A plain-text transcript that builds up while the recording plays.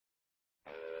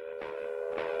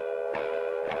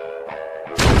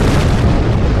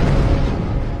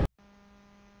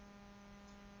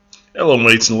Hello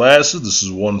mates and lasses, this is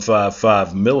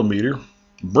 155mm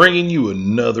bringing you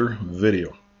another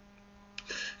video.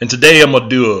 And today I'm going to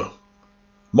do a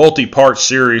multi-part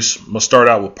series. I'm going to start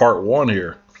out with part 1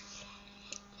 here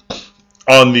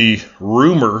on the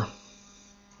rumor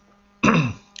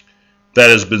that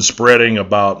has been spreading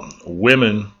about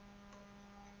women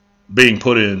being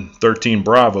put in 13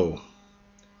 Bravo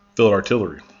field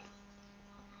artillery.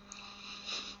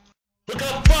 Look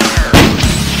up, fire!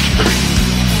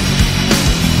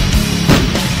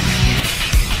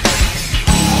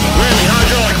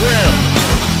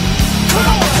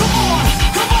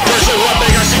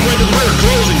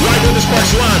 Closing right with this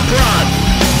box line, prod.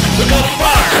 Look up,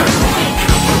 fire!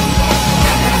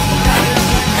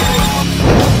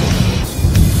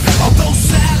 Although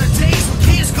Saturdays when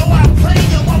kids go out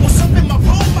playing, yo, I was up in my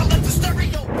room, I let the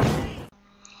stereo.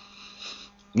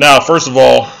 Now, first of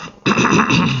all,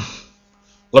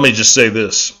 let me just say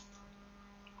this.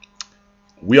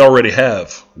 We already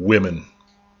have women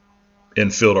in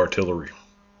field artillery.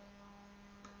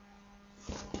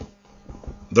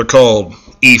 They're called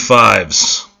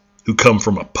E-5's, who come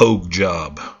from a pogue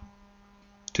job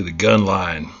to the gun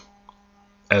line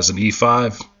as an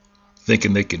E-5,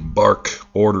 thinking they can bark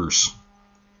orders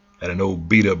at an old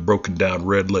beat-up, broken-down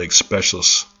red leg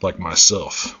specialist like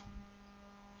myself.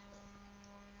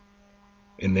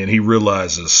 And then he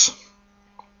realizes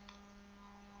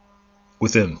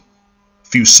within a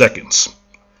few seconds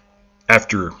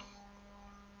after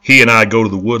he and I go to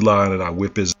the wood line and I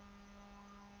whip his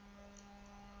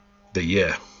that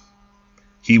yeah,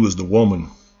 he was the woman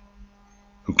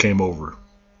who came over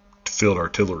to field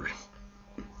artillery.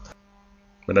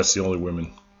 And that's the only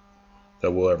women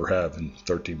that we'll ever have in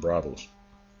 13 Bravos.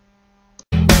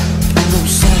 Those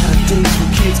Saturdays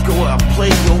when kids go out and play,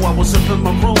 yo, I was up in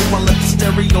my room, I let the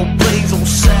stereo blaze. On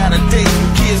Saturdays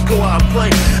when kids go out and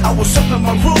play, I was up in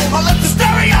my room, I let the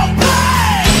stereo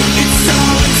play. It's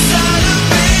all inside of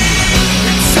me.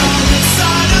 It's all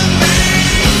inside of me.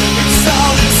 It's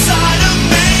all inside of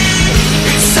me.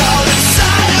 It's all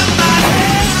inside of my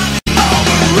head.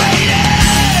 Overrated.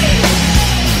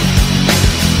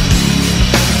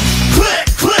 Click,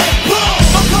 click, boom.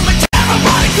 I'm coming to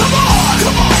everybody. Come on,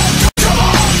 come on, come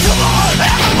on, come on.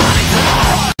 Everybody, come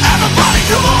on. Everybody,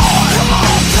 come on, come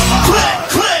on, come on. Click,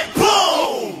 click,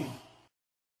 boom.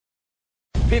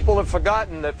 People have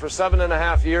forgotten that for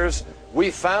 7.5 years we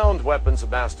found weapons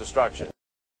of mass destruction.